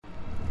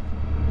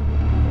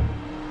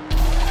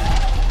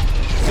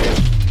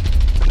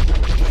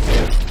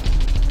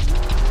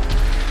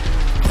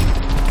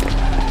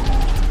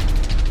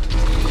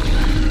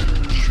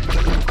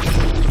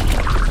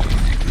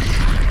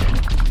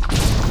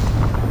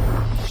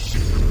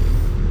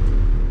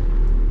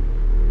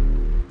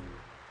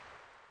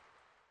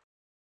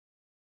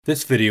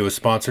This video is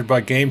sponsored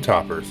by Game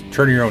Toppers.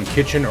 Turn your own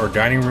kitchen or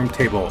dining room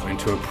table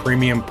into a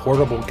premium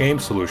portable game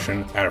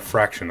solution at a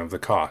fraction of the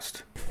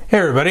cost. Hey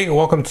everybody,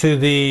 welcome to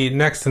the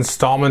next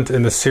installment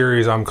in the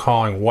series I'm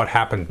calling What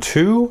Happened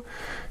To.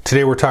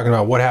 Today we're talking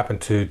about what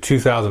happened to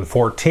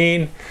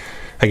 2014.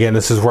 Again,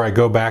 this is where I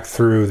go back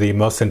through the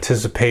most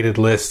anticipated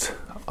list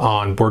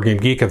on Board Game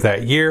Geek of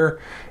that year,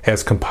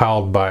 as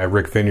compiled by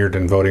Rick Vineyard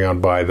and voting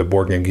on by the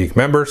Board Game Geek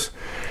members.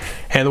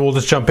 And then we'll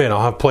just jump in.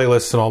 I'll have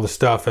playlists and all the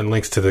stuff and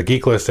links to the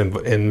Geek List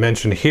and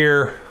mentioned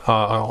here,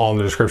 all in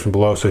the description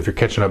below. So if you're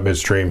catching up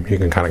midstream, you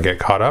can kind of get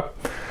caught up.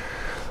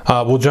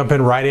 We'll jump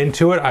in right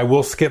into it. I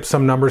will skip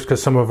some numbers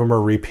because some of them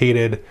are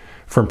repeated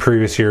from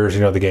previous years.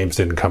 You know, the games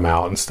didn't come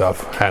out and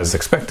stuff as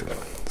expected.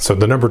 So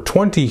the number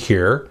 20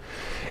 here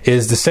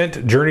is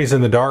Descent: Journeys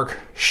in the Dark,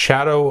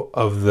 Shadow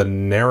of the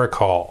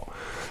Nerykal.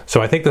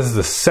 So I think this is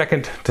the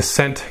second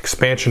Descent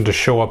expansion to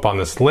show up on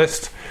this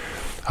list.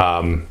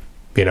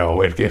 You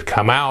know, it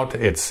come out.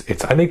 It's.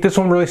 I think this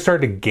one really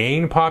started to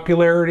gain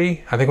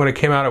popularity. I think when it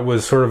came out, it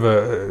was sort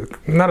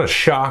of not a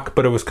shock,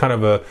 but it was kind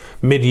of a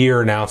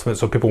mid-year announcement,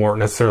 so people weren't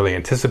necessarily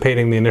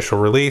anticipating the initial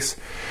release.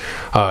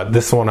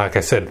 This one, like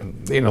I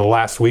said,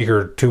 last week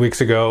or 2 weeks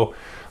ago,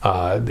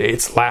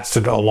 it's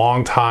lasted a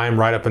long time,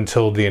 right up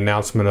until the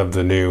announcement of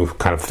the new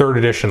kind of third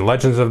edition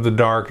Legends of the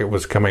Dark. It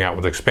was coming out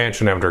with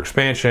expansion after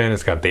expansion.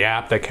 It's got the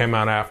app that came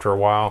out after a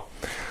while.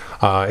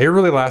 It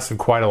really lasted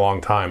quite a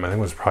long time. I think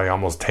it was probably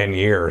almost 10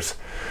 years.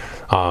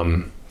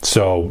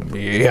 So,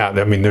 yeah,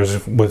 I mean,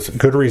 was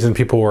good reason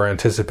people were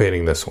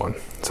anticipating this one.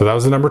 So that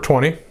was the number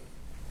 20.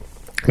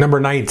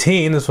 Number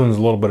 19, this one's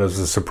a little bit of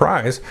a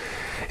surprise,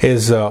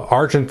 is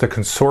Argent the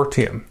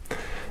Consortium.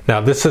 Now,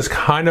 this is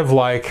kind of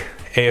like,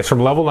 it's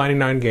from Level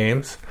 99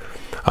 Games,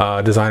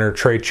 designer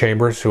Trey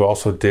Chambers, who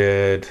also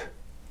did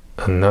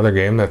another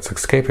game that's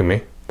escaping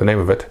me. The name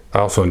of it. I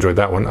also enjoyed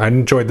that one. I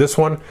enjoyed this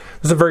one.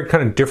 This is a very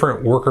kind of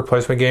different worker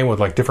placement game with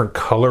like different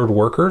colored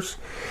workers,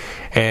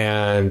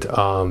 and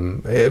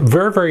a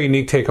very, very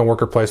unique take on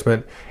worker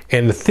placement.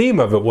 And the theme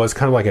of it was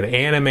kind of like an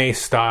anime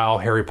style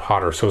Harry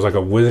Potter. So it was like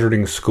a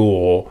wizarding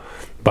school,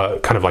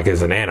 but kind of like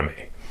as an anime.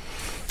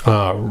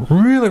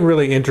 Really,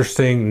 really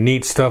interesting,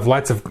 neat stuff.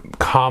 Lots of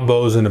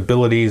combos and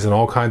abilities and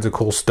all kinds of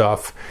cool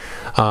stuff.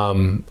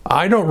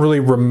 I don't really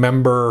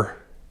remember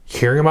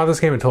hearing about this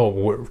game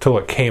until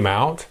it came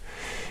out.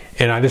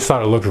 And I just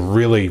thought it looked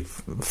really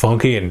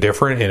funky and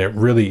different, and it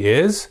really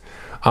is.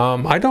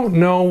 I don't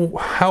know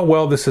how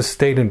well this has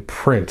stayed in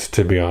print,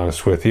 to be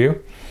honest with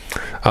you.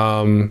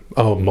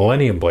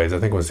 Millennium Blades, I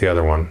think was the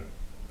other one.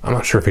 I'm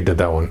not sure if he did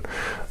that one.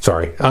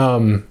 Sorry.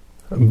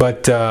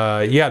 But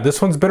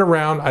this one's been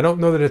around. I don't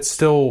know that it's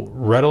still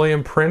readily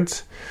in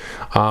print.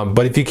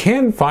 But if you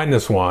can find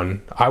this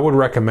one, I would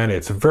recommend it.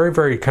 It's a very,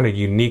 very kind of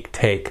unique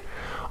take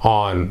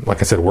on,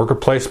 like I said, worker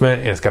placement,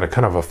 and it's got a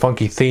kind of a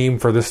funky theme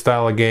for this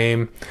style of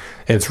game.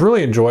 And it's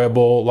really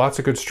enjoyable, lots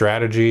of good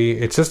strategy.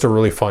 It's just a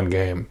really fun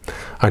game.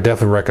 I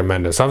definitely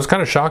recommend it. So I was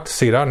kind of shocked to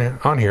see it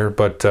on here,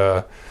 but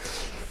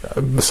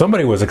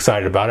somebody was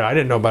excited about it. I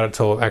didn't know about it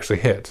until it actually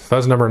hit. So that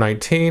was number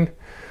 19.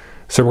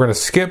 So we're going to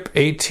skip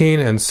 18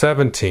 and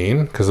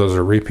 17 because those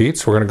are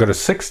repeats. We're going to go to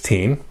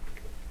 16.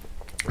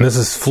 This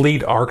is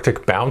Fleet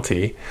Arctic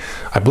Bounty.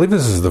 I believe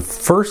this is the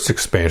first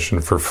expansion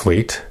for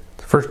Fleet.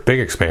 First big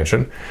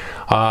expansion.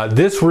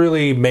 This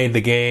really made the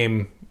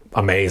game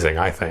amazing,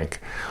 I think.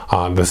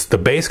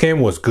 The base game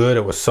was good.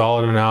 It was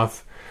solid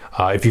enough.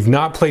 If you've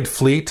not played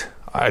Fleet,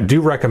 I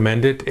do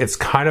recommend it. It's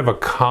kind of a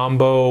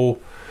combo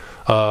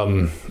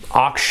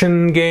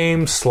auction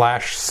game /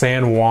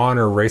 San Juan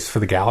or Race for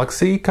the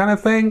Galaxy kind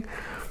of thing.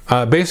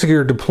 Basically,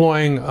 you're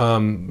deploying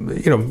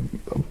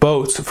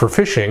boats for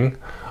fishing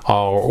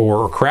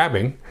or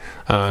crabbing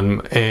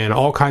and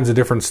all kinds of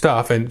different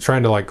stuff, and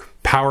trying to like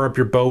power up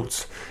your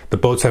boats. The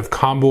boats have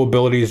combo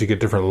abilities. You get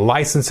different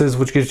licenses,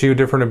 which gives you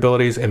different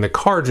abilities, and the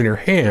cards in your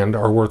hand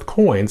are worth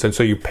coins, and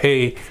so you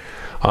pay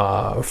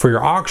for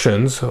your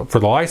auctions for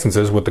the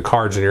licenses with the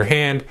cards in your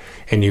hand,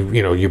 and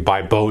you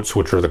buy boats,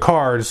 which are the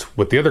cards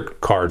with the other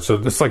cards. So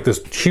it's like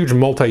this huge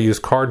multi-use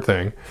card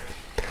thing.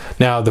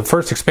 Now, the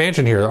first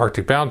expansion here,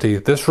 Arctic Bounty,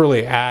 this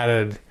really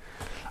added,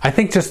 I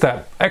think, just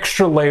that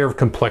extra layer of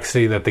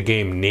complexity that the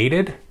game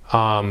needed.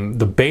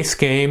 The base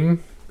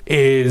game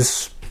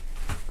is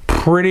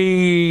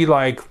pretty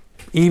like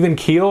even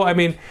keel. I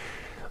mean,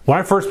 when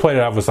I first played it,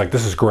 I was like,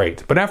 this is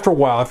great. But after a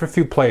while, after a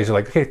few plays, you're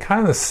like, okay, it's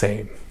kind of the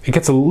same. It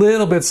gets a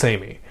little bit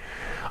samey.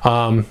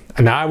 And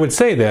now I would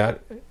say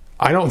that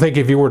I don't think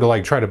if you were to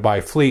like try to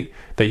buy Fleet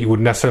that you would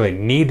necessarily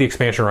need the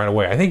expansion right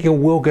away. I think you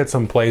will get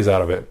some plays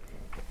out of it.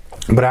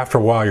 But after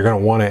a while, you're going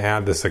to want to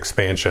add this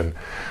expansion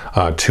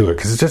to it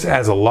because it just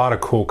adds a lot of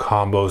cool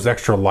combos,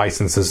 extra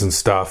licenses and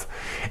stuff.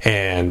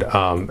 And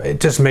it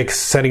just makes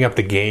setting up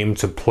the game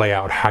to play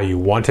out how you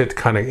want it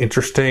kind of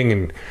interesting,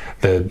 and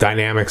the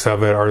dynamics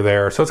of it are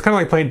there. So it's kind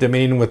of like playing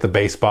Dominion with the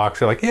base box.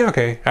 You're like, yeah,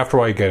 okay, after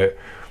a while you get it.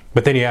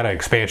 But then you add an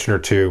expansion or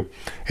two,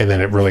 and then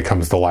it really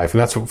comes to life.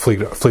 And that's what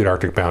Fleet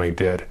Arctic Bounty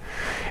did.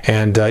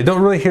 And I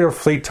don't really hear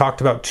Fleet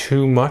talked about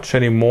too much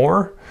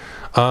anymore.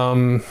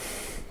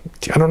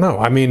 I don't know.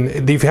 I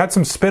mean, they've had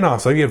some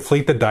spin-offs. Like you had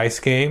Fleet the Dice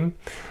game,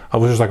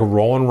 which was like a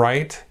roll and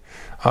write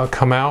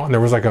come out, and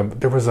there was like a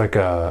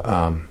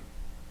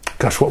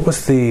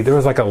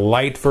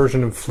light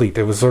version of Fleet.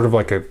 It was sort of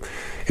like it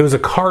was a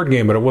card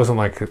game, but it wasn't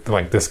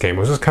like this game. It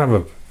was just kind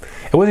of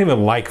it wasn't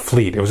even like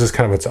Fleet. It was just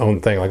kind of its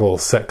own thing, like a little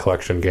set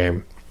collection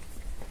game.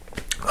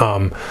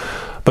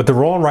 But the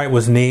roll and write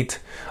was neat.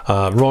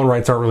 Roll and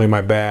writes aren't really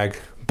my bag,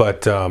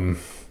 but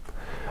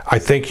I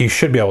think you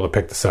should be able to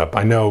pick this up.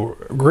 I know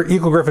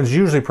Eagle Griffin's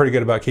usually pretty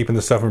good about keeping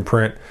the stuff in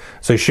print,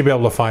 so you should be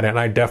able to find it, and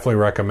I definitely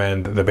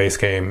recommend the base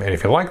game. And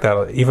if you like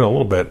that even a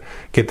little bit,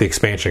 get the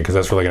expansion, because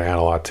that's really going to add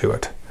a lot to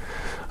it.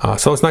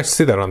 So it's nice to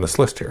see that on this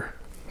list here.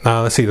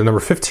 Let's see, the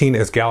number 15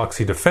 is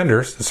Galaxy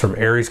Defenders. This is from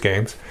Ares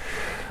Games.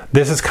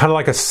 This is kind of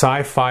like a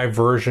sci-fi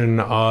version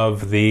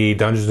of the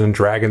Dungeons and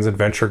Dragons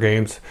adventure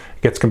games.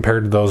 It gets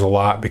compared to those a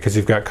lot because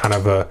you've got kind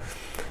of a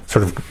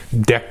sort of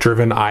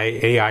deck-driven,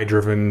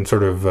 AI-driven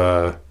sort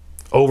of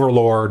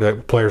overlord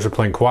that players are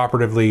playing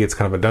cooperatively. It's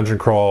kind of a dungeon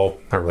crawl,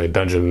 not really a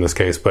dungeon in this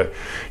case, but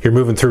you're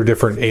moving through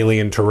different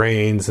alien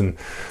terrains and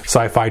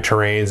sci-fi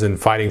terrains and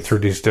fighting through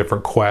these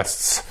different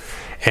quests.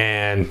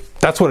 And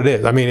that's what it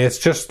is. I mean, it's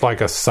just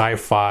like a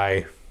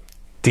sci-fi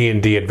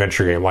D&D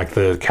adventure game, like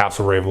the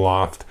Castle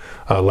Ravenloft,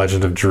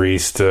 Legend of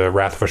Drizzt,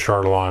 Wrath of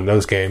Ashardalon,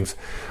 those games.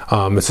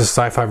 It's a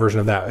sci-fi version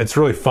of that. It's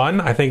really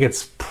fun. I think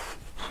it's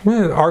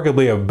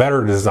arguably a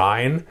better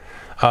design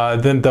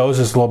than those.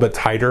 It's a little bit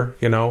tighter,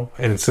 and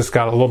it's just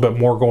got a little bit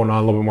more going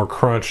on, a little bit more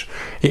crunch.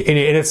 And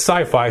it's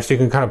sci-fi, so you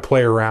can kind of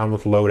play around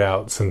with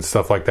loadouts and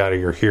stuff like that of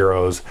your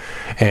heroes,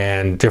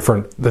 and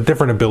the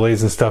different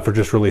abilities and stuff are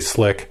just really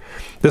slick.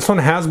 This one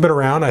has been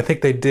around. I think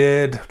they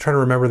did, I'm trying to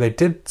remember, they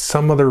did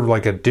some other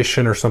like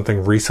edition or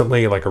something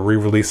recently, like a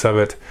re-release of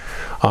it.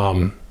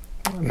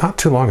 Not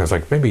too long, it was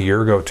like maybe a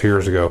year ago, 2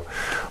 years ago.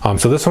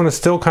 So this one is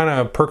still kind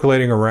of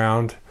percolating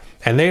around.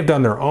 And they've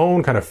done their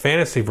own kind of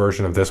fantasy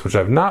version of this, which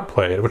I've not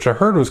played, which I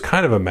heard was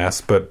kind of a mess,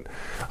 but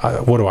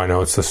what do I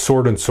know? It's the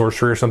Sword and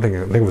Sorcery or something.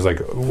 I think it was like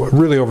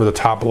really over the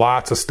top,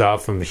 lots of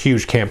stuff and a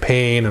huge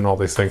campaign and all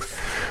these things.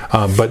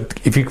 But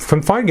if you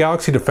can find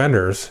Galaxy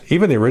Defenders,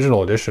 even the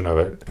original edition of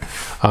it,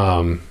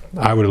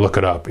 I would look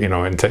it up,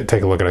 and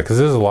take a look at it, because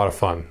this is a lot of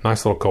fun.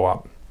 Nice little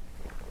co-op.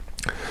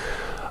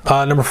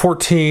 Number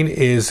 14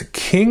 is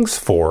King's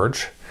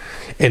Forge.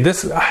 And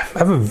this, I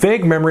have a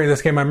vague memory of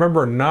this game. I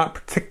remember not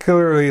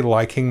particularly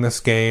liking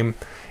this game.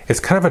 It's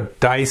kind of a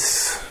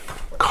dice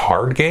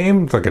card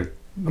game. It's like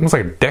almost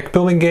like a deck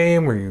building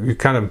game where you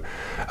kind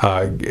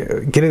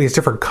of getting these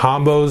different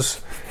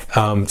combos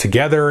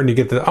together, and you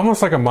get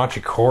almost like a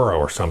Machikoro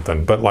or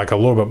something, but like a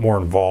little bit more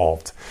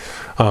involved.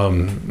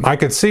 I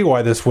could see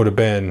why this would have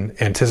been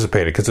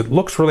anticipated, because it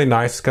looks really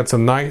nice. It's got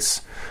some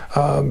nice,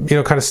 kind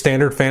of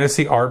standard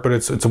fantasy art, but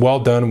it's well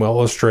done, well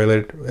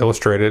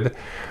illustrated.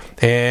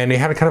 And they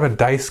had a kind of a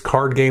dice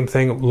card game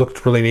thing. It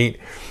looked really neat.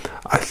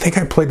 I think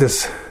I played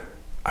this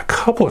a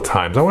couple of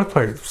times. I want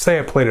to say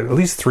I played it at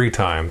least 3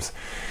 times.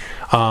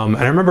 And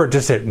I remember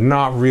just it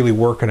not really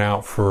working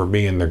out for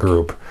me in the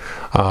group.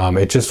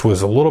 It just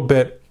was a little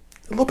bit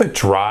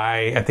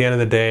dry at the end of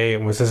the day.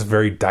 It was just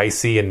very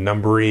dicey and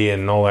numbery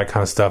and all that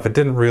kind of stuff. It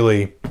didn't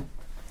really,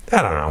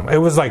 I don't know. It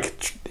was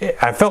like,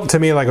 I felt to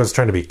me like it was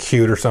trying to be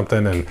cute or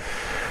something, and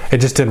it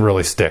just didn't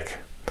really stick.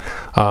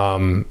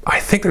 I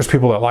think there's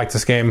people that like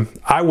this game.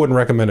 I wouldn't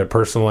recommend it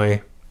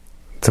personally.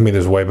 To me,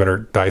 there's way better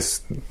dice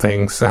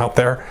things out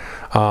there.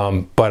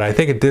 But I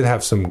think it did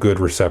have some good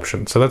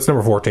reception. So that's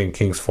number 14,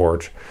 King's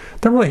Forge.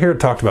 Don't really hear it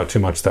talked about too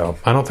much, though.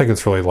 I don't think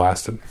it's really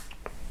lasted.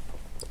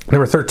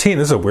 Number 13,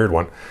 this is a weird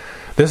one.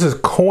 This is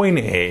Coin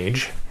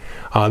Age.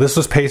 This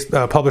was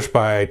published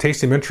by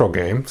Tasty Minstrel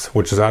Games,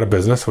 which is out of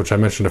business, which I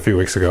mentioned a few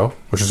weeks ago,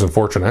 which is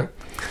unfortunate.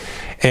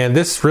 And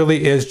this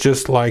really is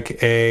just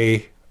like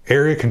a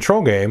area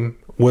control game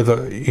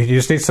you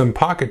just need some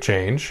pocket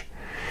change.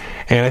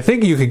 And I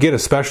think you could get a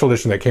special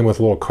edition that came with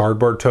little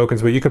cardboard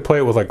tokens, but you could play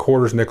it with like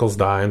quarters, nickels,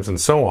 dimes, and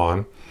so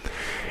on.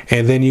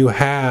 And then you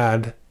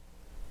had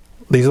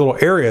these little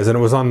areas, and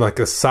it was on like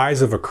the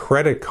size of a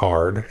credit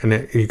card,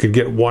 and you could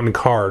get one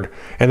card.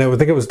 And I would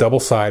think it was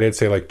double-sided,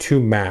 say like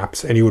 2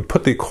 maps, and you would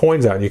put the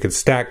coins out, and you could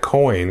stack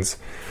coins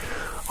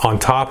on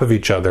top of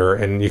each other,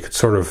 and you could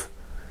sort of,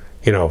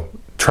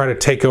 try to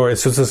take over.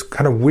 It's just this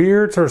kind of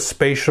weird sort of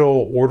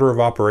spatial order of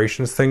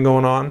operations thing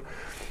going on.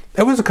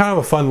 It was kind of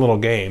a fun little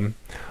game.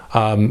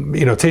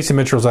 Tasty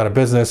Minstrel's out of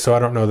business, so I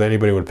don't know that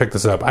anybody would pick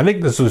this up. I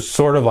think this was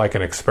sort of like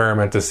an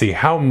experiment to see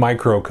how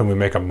micro can we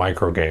make a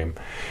micro game.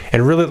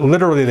 And really,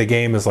 literally the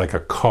game is like a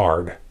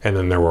card, and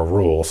then there were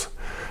rules.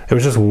 It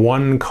was just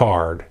one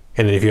card,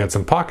 and then if you had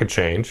some pocket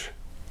change,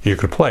 you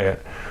could play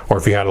it. Or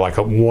if you had like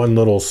one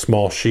little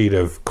small sheet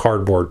of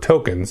cardboard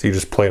tokens, you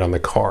just played on the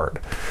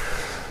card.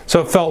 So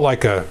it felt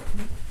like a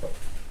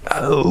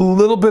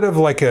little bit of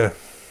like a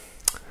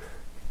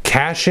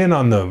cash in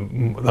on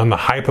the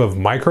hype of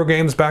micro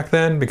games back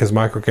then, because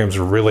micro games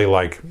were really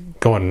like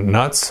going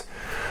nuts.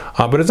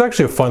 But it's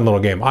actually a fun little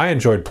game. I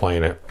enjoyed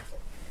playing it.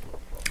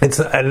 I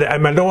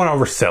don't want to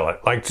oversell it.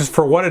 Like, just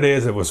for what it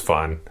is, it was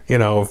fun.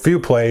 A few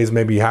plays,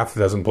 maybe half a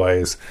dozen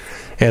plays,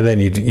 and then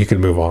you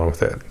can move on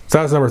with it. So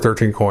that was number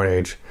 13, Coin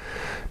Age.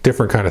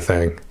 Different kind of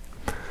thing.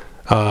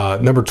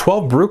 Number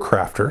 12,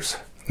 Brewcrafters.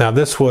 Now,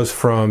 this was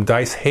from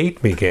Dice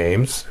Hate Me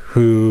Games,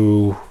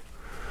 who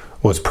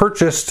was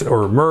purchased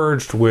or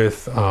merged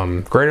with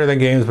Greater Than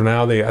Games, but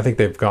now I think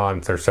they've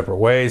gone their separate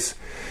ways.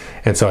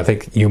 And so I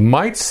think you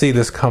might see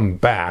this come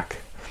back.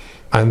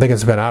 I think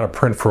it's been out of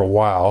print for a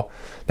while.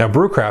 Now,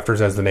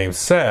 Brewcrafters, as the name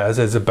says,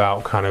 is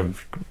about kind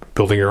of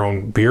building your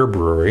own beer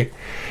brewery.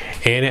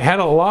 And it had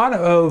a lot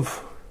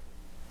of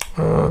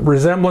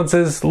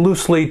resemblances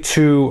loosely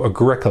to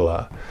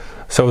Agricola.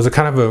 So it was a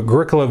kind of a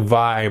Agricola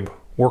vibe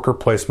worker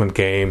placement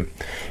game.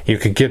 You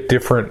could get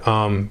different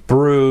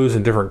brews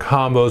and different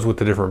combos with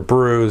the different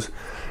brews,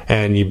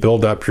 and you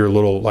build up your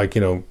little,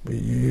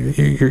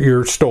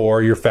 your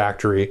store, your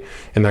factory,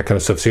 and that kind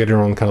of stuff. So you had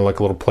your own kind of like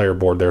a little player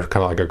board there,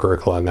 kind of like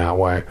Agricola in that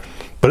way.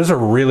 But it's a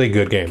really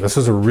good game. This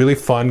is a really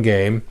fun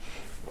game,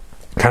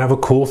 kind of a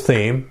cool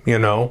theme. You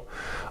don't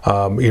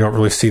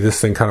really see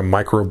this thing kind of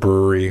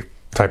microbrewery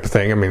type of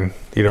thing. I mean,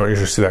 you don't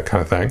usually see that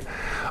kind of thing.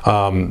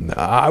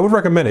 I would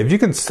recommend it. If you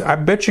can, I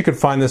bet you could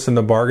find this in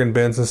the bargain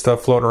bins and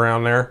stuff floating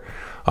around there.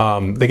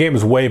 The game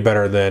is way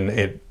better than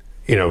it,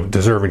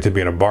 deserving to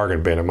be in a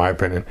bargain bin, in my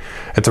opinion.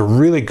 It's a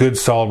really good,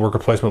 solid worker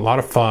placement, a lot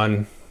of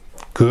fun,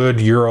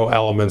 good Euro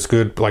elements,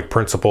 good like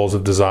principles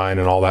of design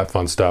and all that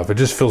fun stuff. It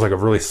just feels like a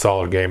really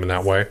solid game in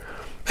that way.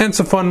 And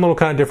it's a fun little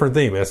kind of different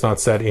theme. It's not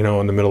set, in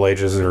the Middle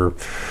Ages or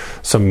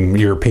some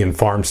European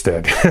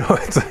farmstead.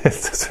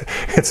 It's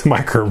a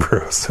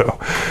microbrew, so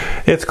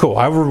it's cool.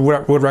 I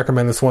would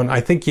recommend this one.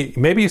 I think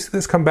maybe you see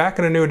this come back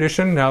in a new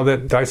edition now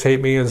that Dice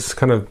Hate Me has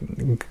kind of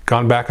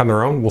gone back on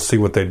their own. We'll see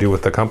what they do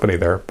with the company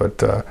there.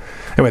 But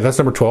anyway, that's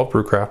number 12,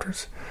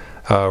 Brewcrafters.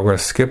 We're going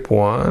to skip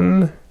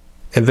one.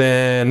 And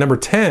then number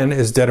 10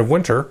 is Dead of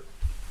Winter.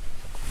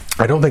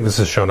 I don't think this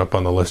has shown up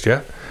on the list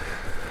yet.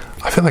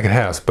 I feel like it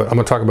has, but I'm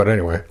going to talk about it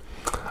anyway.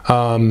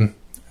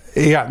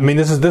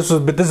 This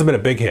has been a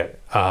big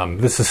hit.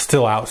 This is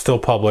still out, still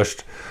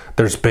published.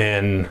 There's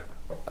been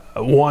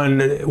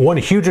one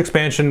huge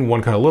expansion,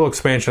 one kind of little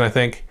expansion, I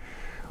think.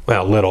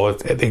 Well, little.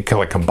 They kind of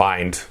like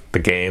combined the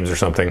games or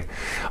something.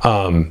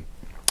 A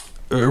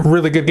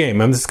really good game.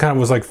 And this kind of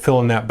was like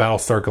filling that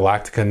Battlestar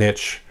Galactica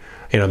niche.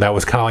 That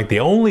was kind of like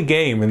the only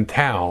game in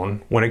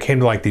town when it came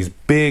to like these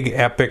big,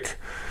 epic,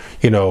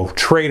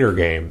 trader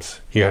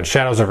games. You had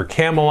Shadows over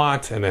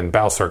Camelot, and then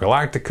Battlestar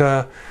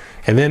Galactica,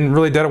 and then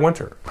really Dead of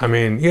Winter. I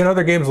mean, you had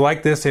other games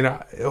like this,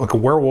 like a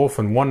Werewolf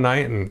and One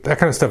Night, and that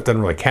kind of stuff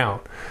doesn't really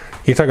count.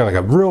 You're talking like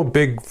a real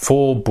big,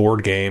 full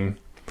board game,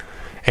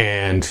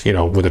 and,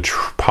 with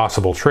a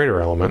possible trader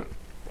element.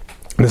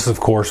 This, of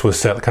course, was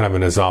set kind of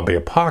in a zombie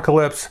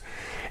apocalypse.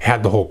 It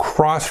had the whole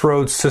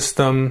crossroads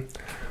system,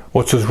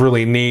 which was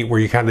really neat, where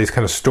you had these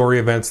kind of story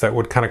events that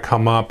would kind of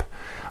come up.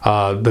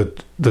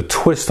 The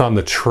twist on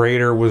the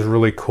trader was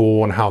really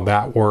cool and how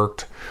that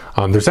worked.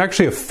 There's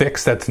actually a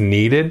fix that's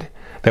needed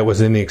that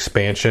was in the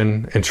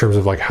expansion in terms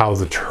of like how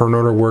the turn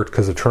order worked,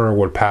 because the turn order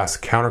would pass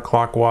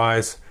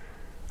counterclockwise.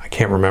 I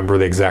can't remember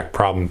the exact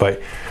problem,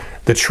 but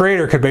the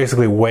trader could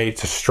basically wait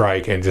to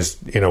strike and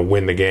just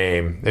win the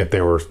game if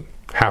they were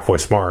halfway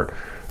smart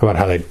about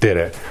how they did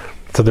it.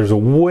 So there's a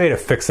way to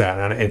fix that,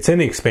 and it's in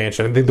the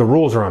expansion. I think the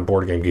rules are on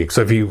Board Game Geek,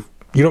 so if you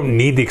don't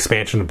need the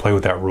expansion to play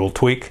with that rule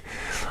tweak,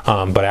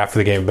 but after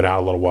the game had been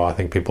out a little while, I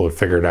think people had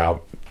figured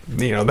out,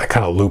 that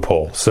kind of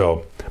loophole.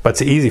 So, but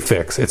it's an easy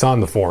fix. It's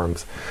on the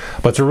forums,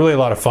 but it's really a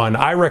lot of fun.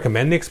 I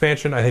recommend the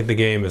expansion. I think the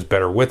game is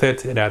better with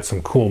it. It adds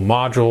some cool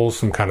modules,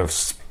 some kind of,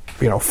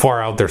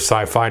 far out there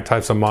sci-fi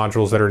types of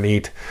modules that are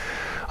neat,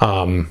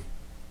 and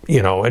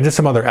just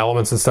some other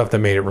elements and stuff that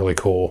made it really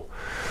cool.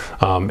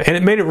 And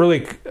it made it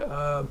really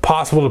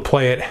possible to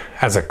play it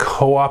as a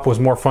co-op. Was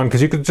more fun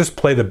because you could just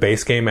play the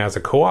base game as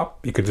a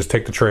co-op. You could just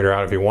take the trader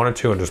out if you wanted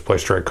to and just play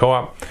straight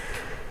co-op.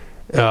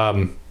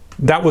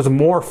 That was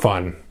more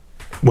fun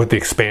with the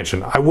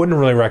expansion. I wouldn't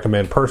really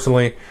recommend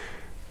personally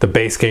the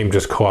base game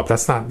just co-op.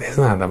 It's not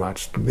that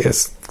much.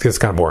 It's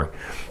kind of boring.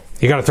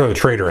 You got to throw the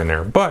trader in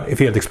there. But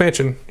if you had the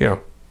expansion,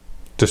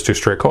 just do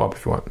straight co-op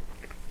if you want.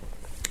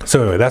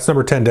 So anyway, that's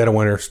number 10, Dead of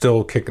Winter,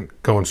 still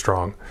going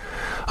strong.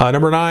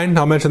 Number 9,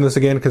 I'll mention this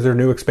again because they're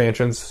new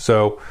expansions.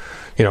 So,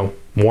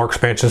 more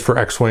expansions for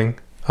X-Wing.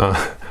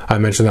 I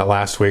mentioned that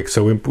last week.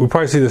 So we'll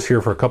probably see this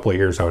here for a couple of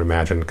years, I would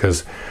imagine,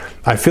 because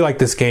I feel like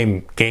this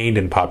game gained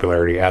in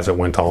popularity as it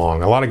went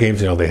along. A lot of games,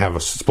 they have a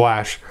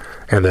splash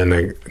and then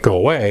they go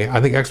away. I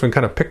think X-Wing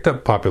kind of picked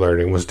up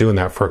popularity and was doing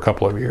that for a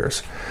couple of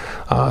years.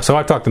 So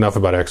I've talked enough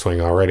about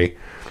X-Wing already.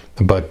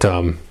 But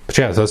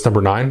yeah, so that's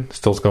number 9,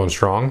 still going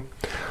strong.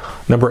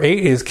 Number 8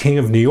 is King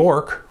of New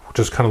York, which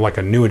is kind of like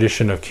a new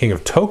edition of King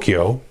of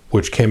Tokyo,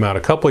 which came out a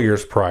couple of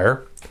years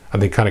prior. I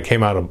think kind of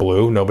came out of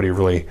blue. Nobody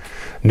really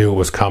knew it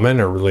was coming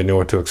or really knew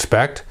what to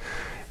expect.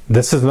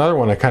 This is another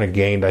one that kind of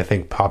gained, I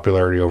think,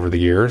 popularity over the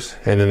years.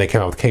 And then they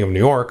came out with King of New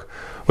York,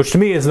 which to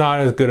me is not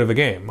as good of a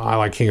game. I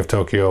like King of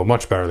Tokyo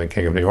much better than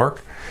King of New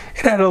York.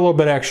 It had a little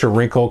bit extra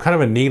wrinkle, kind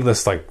of a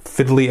needless like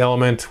fiddly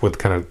element with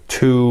kind of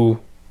two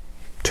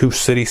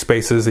city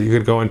spaces that you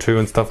could go into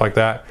and stuff like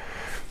that.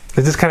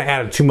 It just kind of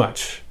added too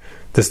much.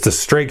 The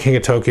straight King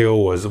of Tokyo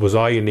was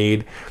all you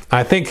need.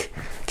 I think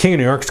King of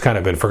New York's kind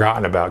of been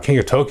forgotten about. King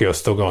of Tokyo is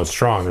still going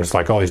strong. There's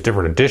like all these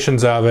different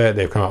editions of it.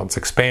 They've come out with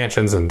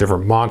expansions and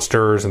different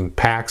monsters and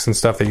packs and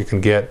stuff that you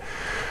can get.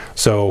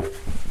 So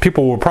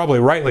people were probably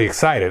rightly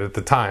excited at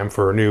the time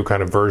for a new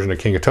kind of version of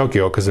King of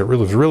Tokyo because it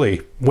was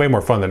really way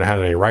more fun than it had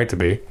any right to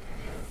be.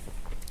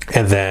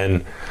 And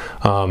then,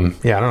 I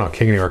don't know,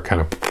 King of New York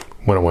kind of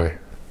went away.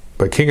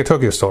 But King of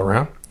Tokyo is still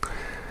around.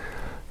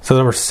 So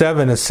number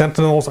 7 is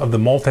Sentinels of the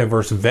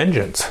Multiverse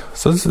Vengeance.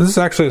 So this is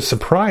actually a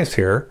surprise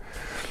here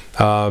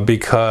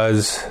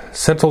because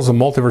Sentinels of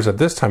the Multiverse at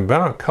this time,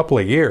 about a couple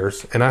of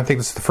years, and I think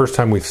this is the first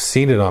time we've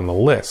seen it on the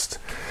list.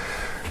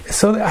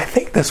 So I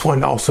think this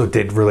one also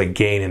did really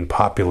gain in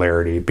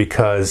popularity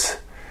because,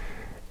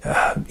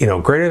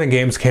 Greater Than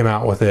Games came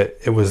out with it.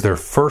 It was their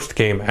first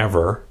game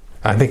ever.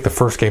 I think the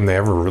first game they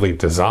ever really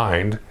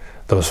designed,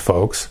 those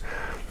folks.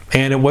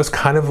 And it was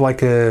kind of like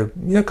call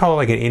it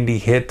like an indie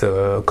hit,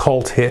 a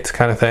cult hit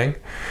kind of thing.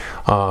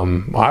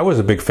 I was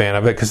a big fan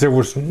of it because there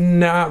was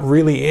not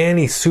really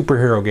any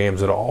superhero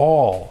games at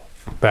all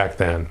back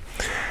then.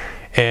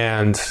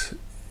 And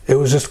it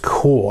was just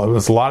cool. It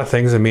was a lot of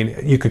things. I mean,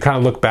 you could kind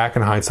of look back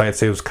in hindsight and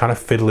say it was kind of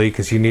fiddly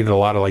because you needed a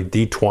lot of like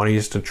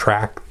D20s to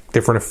track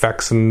different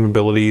effects and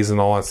abilities and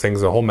all those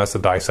things, a whole mess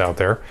of dice out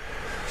there.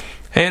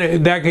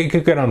 And it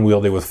could get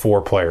unwieldy with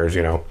 4 players,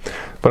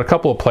 But a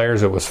couple of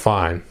players, it was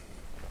fine.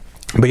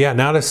 But yeah,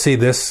 now to see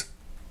this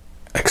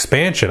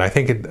expansion, I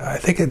think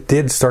it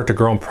did start to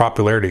grow in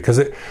popularity because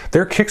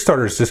their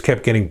Kickstarters just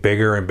kept getting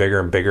bigger and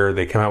bigger and bigger.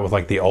 They came out with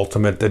like the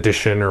Ultimate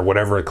Edition or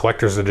whatever, a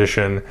collector's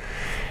edition,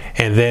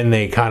 and then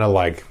they kind of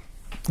like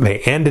they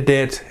ended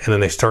it, and then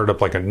they started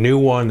up like a new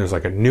one. There's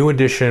like a new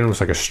edition. It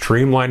was like a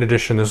streamlined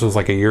edition. This was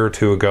like a year or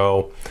two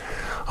ago.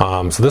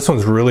 So this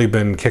one's really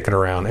been kicking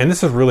around, and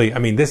this is really,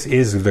 this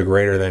is the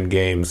Greater Than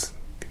Games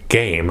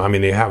game.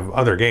 They have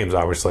other games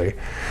obviously,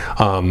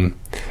 and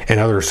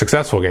other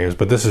successful games,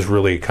 but this is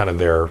really kind of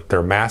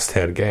their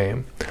masthead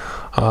game.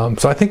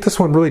 So I think this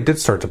one really did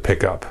start to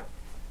pick up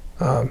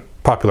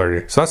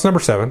popularity. So that's number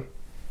 7,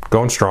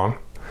 going strong.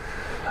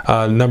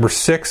 Number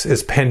 6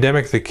 is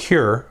Pandemic: The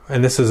Cure,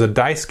 and this is a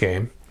dice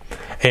game,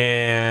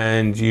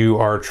 and you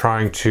are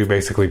trying to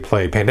basically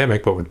play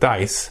Pandemic but with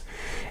dice,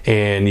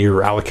 and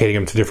you're allocating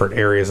them to different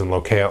areas and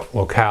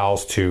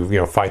locales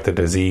to fight the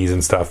disease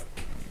and stuff.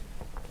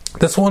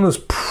 This one was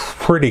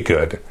pretty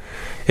good.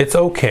 It's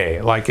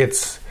okay. Like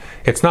it's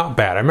not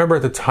bad. I remember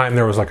at the time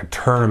there was like a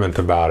tournament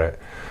about it,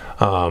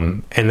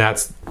 and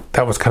that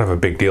was kind of a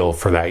big deal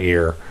for that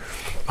year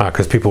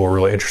because people were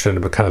really interested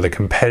in kind of the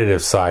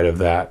competitive side of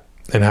that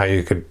and how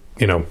you could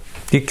you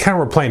kind of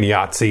were playing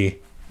Yahtzee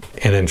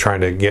and then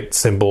trying to get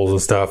symbols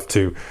and stuff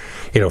to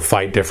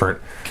fight different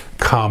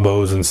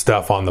combos and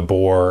stuff on the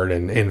board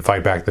and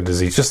fight back the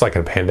disease, just like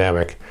in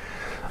Pandemic.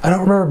 I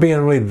don't remember being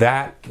really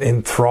that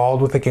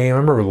enthralled with the game. I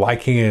remember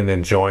liking it and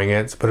enjoying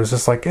it, but it was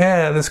just like,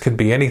 this could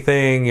be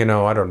anything,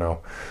 I don't know.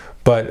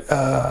 But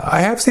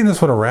I have seen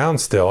this one around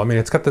still.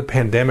 It's got the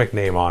Pandemic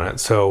name on it,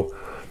 so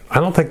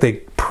I don't think they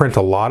print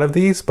a lot of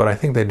these, but I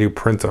think they do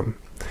print them.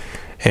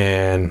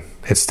 And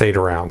it stayed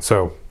around.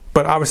 So,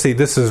 but obviously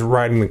this is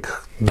riding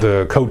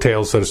the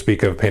coattails, so to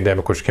speak, of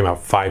Pandemic, which came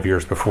out 5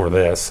 years before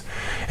this,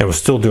 and was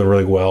still doing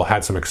really well,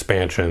 had some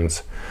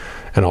expansions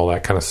and all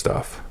that kind of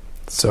stuff.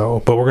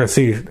 So, but we're going to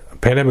see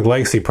Pandemic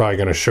Legacy probably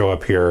going to show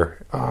up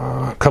here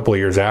a couple of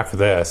years after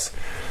this.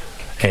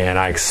 And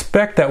I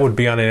expect that would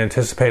be on an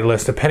anticipated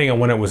list depending on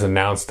when it was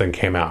announced and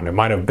came out. And it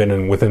might have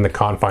been within the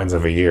confines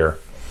of a year.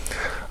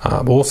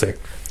 But we'll see.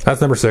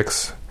 That's number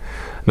 6.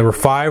 Number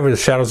 5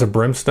 is Shadows of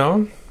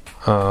Brimstone.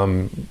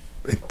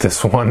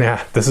 This one,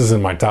 this is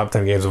in my top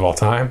 10 games of all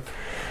time.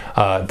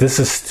 This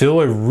is still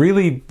a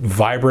really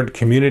vibrant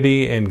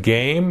community and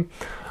game.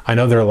 I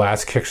know their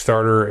last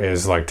Kickstarter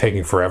is like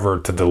taking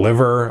forever to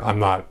deliver.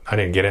 I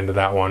didn't get into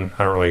that one.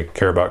 I don't really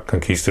care about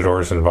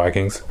conquistadors and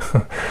Vikings.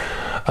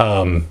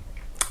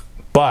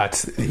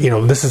 But,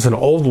 this is an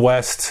Old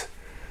West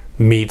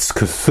meets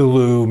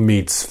Cthulhu,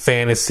 meets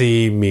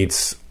fantasy,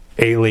 meets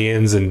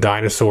aliens and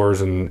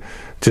dinosaurs, and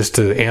just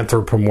an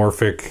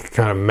anthropomorphic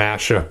kind of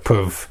mashup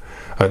of,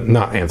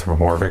 not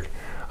anthropomorphic.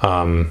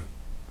 I'm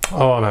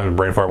having a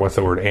brain fart. What's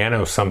the word?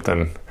 Anno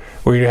something.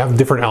 Where you have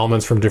different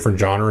elements from different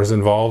genres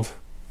involved.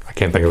 I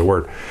can't think of the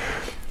word.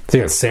 So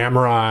you got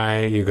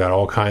samurai, you got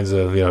all kinds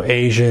of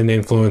Asian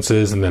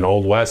influences, and then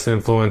Old West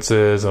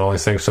influences, and all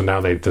these things. So now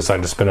they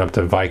decided to spin up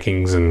to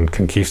Vikings and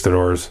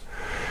conquistadors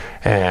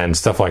and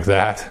stuff like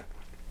that.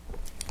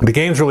 The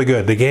game's really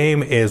good. The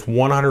game is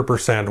 100%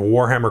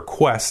 Warhammer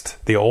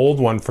Quest, the old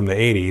one from the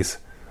 80s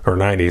or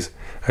 90s,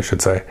 I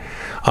should say,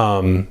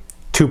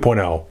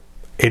 2.0.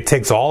 It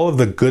takes all of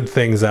the good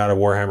things out of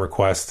Warhammer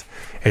Quest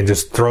and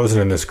just throws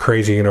it in this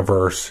crazy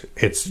universe.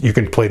 You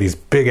can play these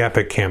big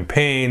epic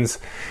campaigns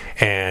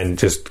and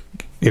just,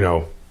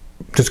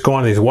 just go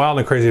on these wild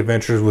and crazy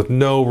adventures with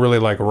no really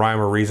like rhyme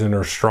or reason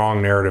or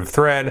strong narrative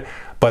thread,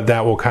 but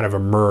that will kind of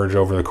emerge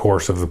over the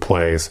course of the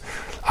plays.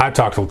 I've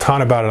talked a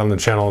ton about it on the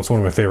channel. It's one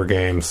of my favorite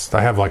games.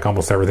 I have like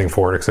almost everything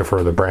for it except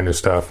for the brand new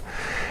stuff.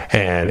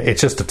 And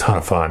it's just a ton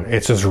of fun.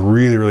 It's just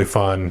really, really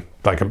fun.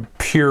 Like a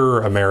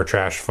pure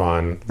Ameritrash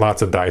fun.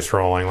 Lots of dice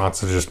rolling,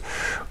 lots of just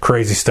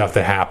crazy stuff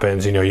that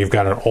happens. You know, you've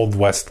got an Old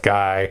West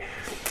guy,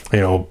 you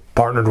know,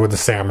 partnered with a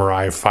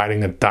samurai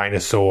fighting a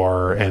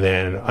dinosaur, and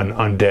then an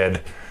undead,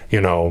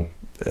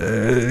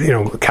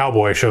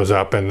 cowboy shows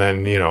up, and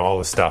then, all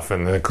this stuff,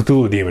 and the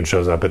Cthulhu demon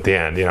shows up at the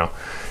end.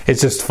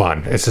 It's just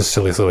fun. It's just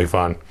silly, silly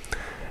fun.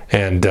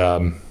 And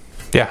I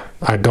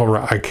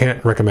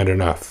can't recommend it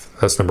enough.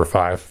 That's number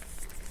 5.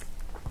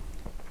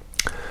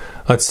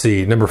 Let's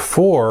see. Number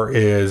 4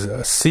 is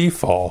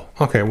Seafall.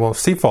 Okay, well, if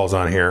Seafall's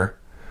on here,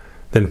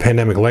 then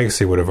Pandemic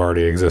Legacy would have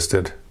already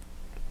existed.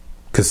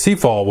 Because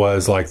Seafall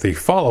was like the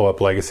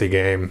follow-up Legacy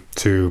game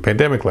to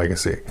Pandemic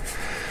Legacy.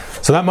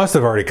 So that must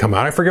have already come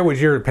out. I forget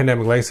which year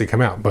Pandemic Legacy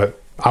came out,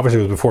 but obviously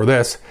it was before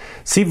this.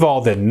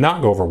 Seafall did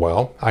not go over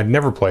well. I'd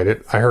never played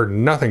it. I heard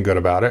nothing good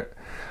about it.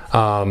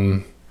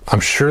 I'm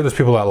sure there's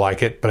people that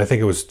like it, but I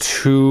think it was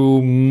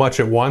too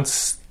much at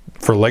once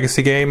for a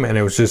Legacy game, and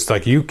it was just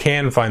like, you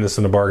can find this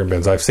in the bargain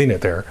bins. I've seen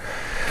it there.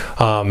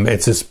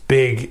 It's this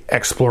big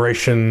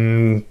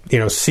exploration,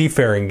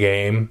 seafaring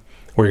game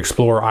where you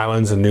explore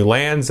islands and new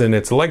lands, and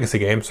it's a Legacy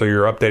game, so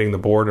you're updating the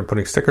board and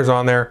putting stickers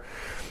on there.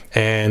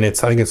 And I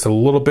think it's a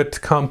little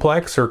bit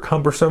complex or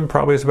cumbersome,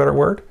 probably is a better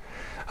word.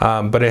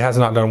 But it has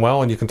not done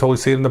well, and you can totally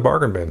see it in the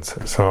bargain bins.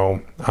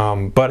 So,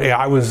 but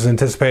I was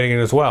anticipating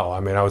it as well. I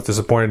mean, I was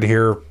disappointed to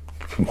hear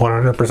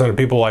 100% of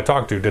people I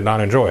talked to did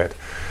not enjoy it.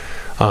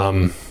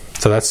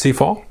 So that's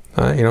Seafall.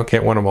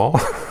 Can't win them all.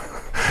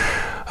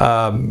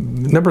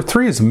 Number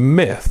 3 is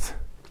Myth.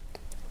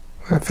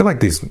 I feel like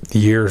these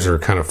years are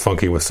kind of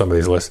funky with some of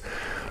these lists.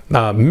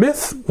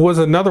 Myth was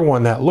another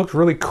one that looked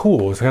really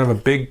cool. It was kind of a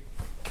big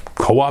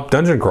co-op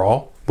dungeon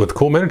crawl with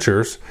cool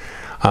miniatures.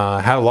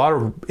 Had a lot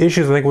of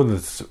issues, I think, with the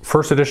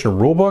first edition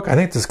rulebook. I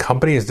think this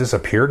company has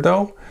disappeared,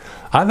 though.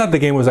 I thought the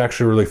game was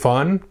actually really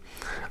fun.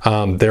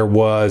 There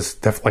was,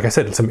 like I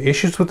said, some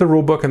issues with the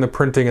rulebook and the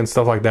printing and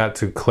stuff like that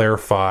to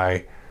clarify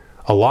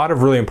a lot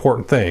of really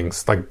important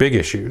things, like big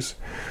issues.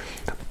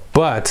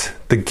 But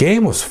the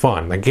game was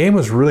fun. The game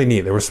was really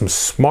neat. There was some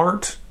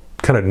smart,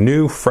 kind of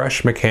new,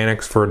 fresh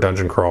mechanics for a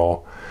dungeon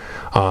crawl.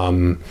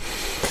 I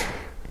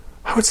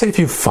would say if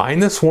you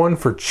find this one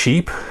for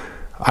cheap,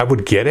 I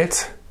would get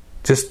it.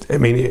 If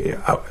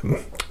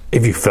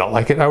you felt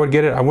like it, I would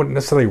get it. I wouldn't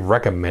necessarily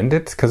recommend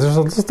it, because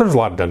there's a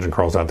lot of dungeon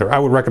crawls out there. I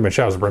would recommend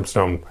Shadows of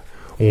Brimstone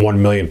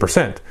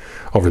 1,000,000%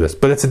 over this,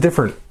 but it's a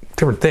different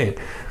thing.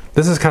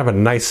 This is kind of a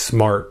nice,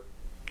 smart,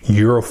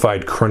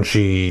 Eurofied,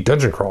 crunchy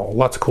dungeon crawl.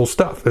 Lots of cool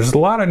stuff. There's a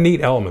lot of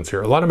neat elements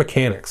here, a lot of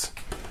mechanics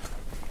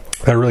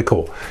that are really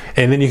cool.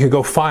 And then you can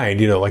go find,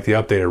 like the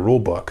updated rule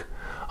book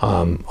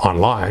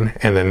online,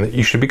 and then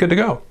you should be good to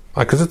go,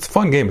 because it's a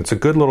fun game. It's a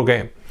good little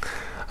game.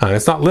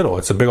 It's not little.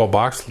 It's a big old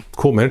box,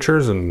 cool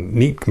miniatures and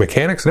neat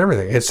mechanics and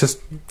everything. It's just,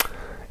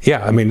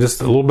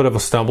 just a little bit of a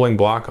stumbling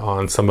block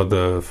on some of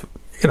the,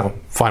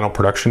 final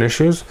production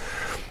issues.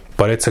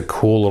 But it's a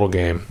cool little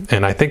game.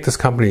 And I think this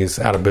company is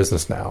out of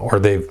business now, or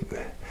they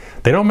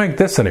don't make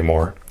this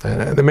anymore.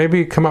 They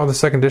maybe come out with a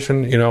second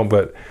edition,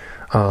 but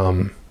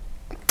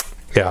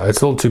it's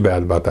a little too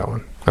bad about that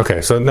one.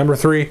 Okay, so number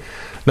 2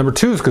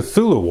 is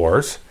Cthulhu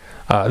Wars.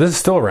 This is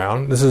still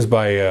around. This is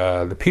by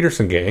the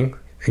Peterson Gang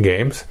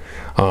games.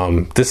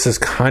 This is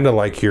kind of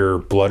like your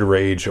Blood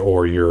Rage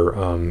or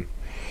your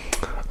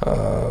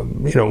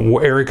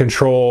area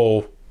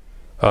control,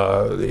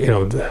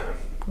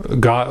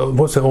 God,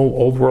 what's the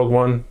old world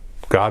one?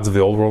 Gods of the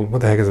Old World. What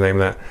the heck is the name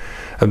of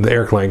that? The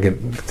Eric Lang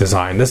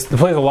design. This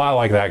plays a lot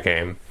like that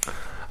game,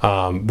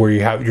 where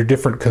you have your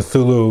different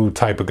Cthulhu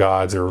type of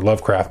gods or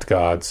Lovecraft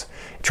gods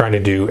trying to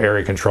do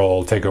area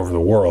control, take over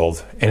the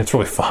world, and it's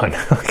really fun.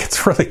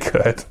 It's really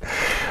good.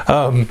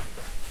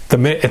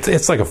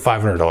 It's like a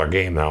 $500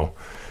 game though,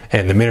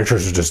 and the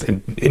miniatures are just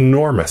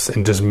enormous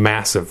and just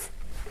massive.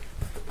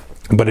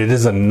 But it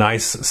is a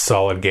nice,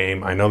 solid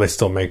game. I know they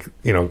still make,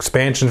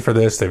 expansions for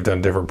this. They've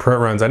done different print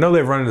runs. I know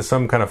they've run into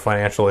some kind of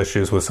financial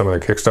issues with some of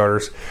their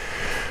Kickstarters.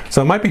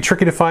 So it might be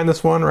tricky to find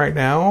this one right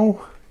now,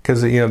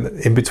 because,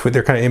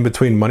 they're kind of in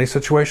between money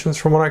situations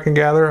from what I can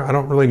gather. I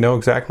don't really know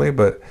exactly,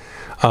 but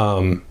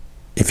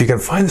if you can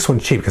find this one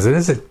cheap, because it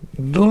is a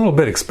little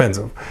bit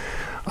expensive,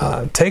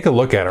 take a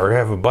look at it or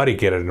have a buddy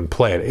get it and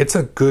play it. It's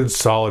a good,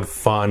 solid,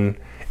 fun,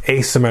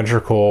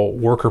 asymmetrical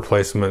worker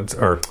placement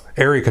or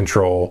area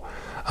control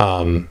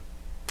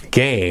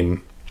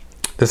game.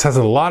 This has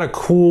a lot of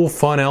cool,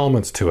 fun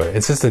elements to it.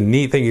 It's just a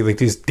neat thing. Like,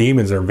 these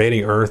demons are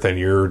invading Earth, and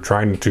you're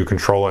trying to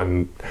control it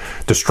and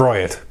destroy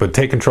it, but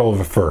take control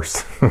of it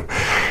first. And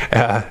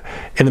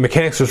the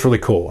mechanics are just really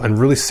cool and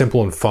really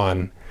simple and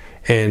fun,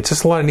 and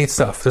just a lot of neat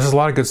stuff. There's a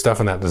lot of good stuff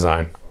in that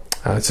design.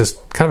 It's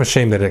just kind of a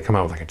shame they didn't come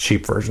out with like a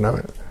cheap version of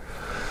it.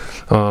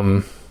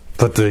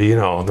 But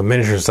the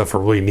miniature stuff are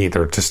really neat.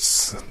 They're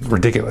just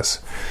ridiculous.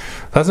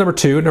 That's number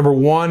 2. Number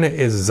 1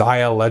 is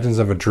Xia Legends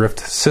of Adrift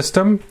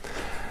System.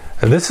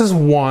 And this is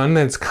one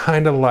that's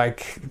kind of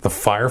like the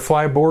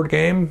Firefly board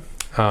game,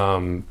 but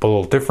a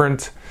little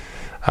different.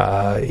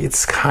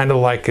 It's kind of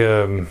like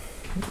I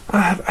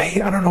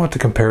don't know what to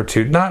compare it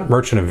to. Not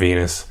Merchant of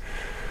Venus,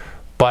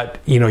 but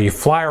you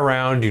fly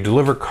around, you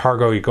deliver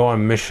cargo, you go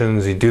on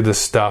missions, you do this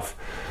stuff.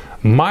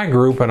 My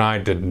group and I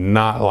did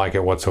not like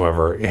it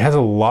whatsoever. It has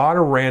a lot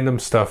of random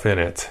stuff in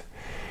it,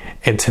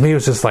 and to me it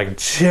was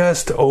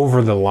just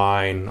over the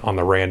line on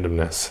the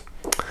randomness.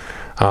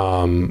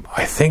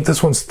 I think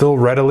this one's still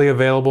readily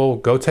available.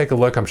 Go take a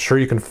look. I'm sure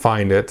you can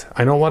find it.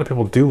 I know a lot of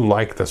people do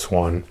like this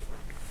one,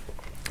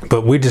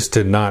 but we just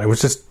did not. It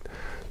was just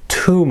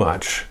too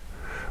much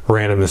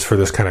randomness for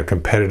this kind of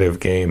competitive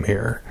game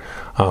here.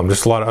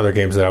 Just a lot of other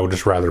games that I would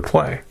just rather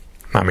play.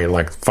 I mean,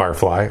 like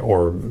Firefly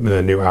or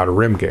the new Outer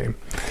Rim game.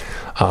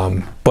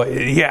 But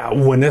yeah,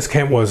 when this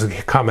game was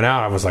coming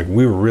out, I was like,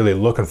 we were really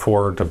looking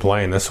forward to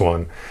playing this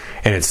one,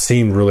 and it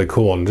seemed really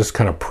cool and just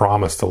kind of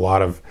promised a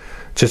lot of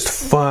just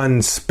fun,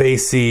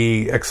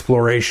 spacey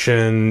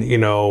exploration,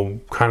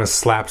 kind of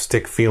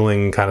slapstick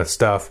feeling kind of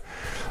stuff.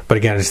 But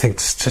again, I just think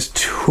it's just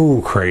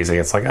too crazy.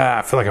 It's like,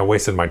 I feel like I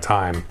wasted my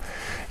time,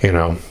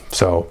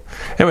 So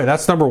anyway,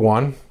 that's number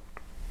 1.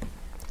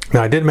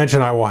 Now, I did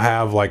mention I will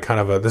have this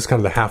is kind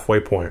of the halfway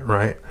point,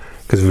 right?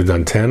 Because we've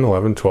done 10,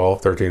 11,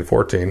 12, 13,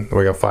 14. And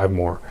we got 5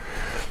 more.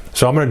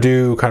 So I'm going to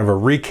do kind of a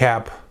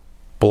recap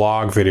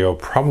blog video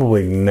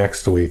probably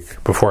next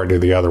week before I do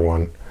the other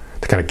one,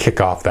 to kind of kick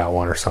off that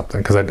one or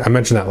something, because I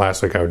mentioned that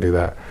last week I would do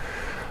that.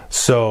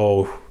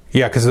 So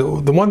yeah, because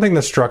the one thing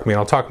that struck me, and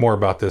I'll talk more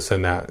about this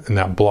in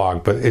that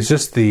blog, but it's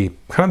just the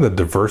kind of the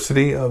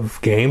diversity of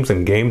games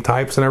and game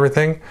types and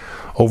everything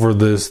over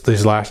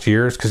these last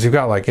years. Because you've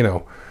got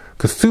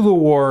Cthulhu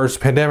Wars,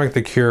 Pandemic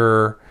the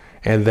Cure,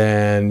 and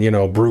then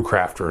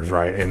Brewcrafters,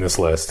 right, in this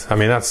list. I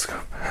mean, that's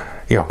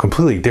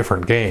completely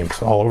different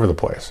games all over the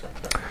place.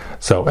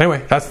 So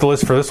anyway, that's the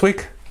list for this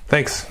week.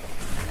 Thanks.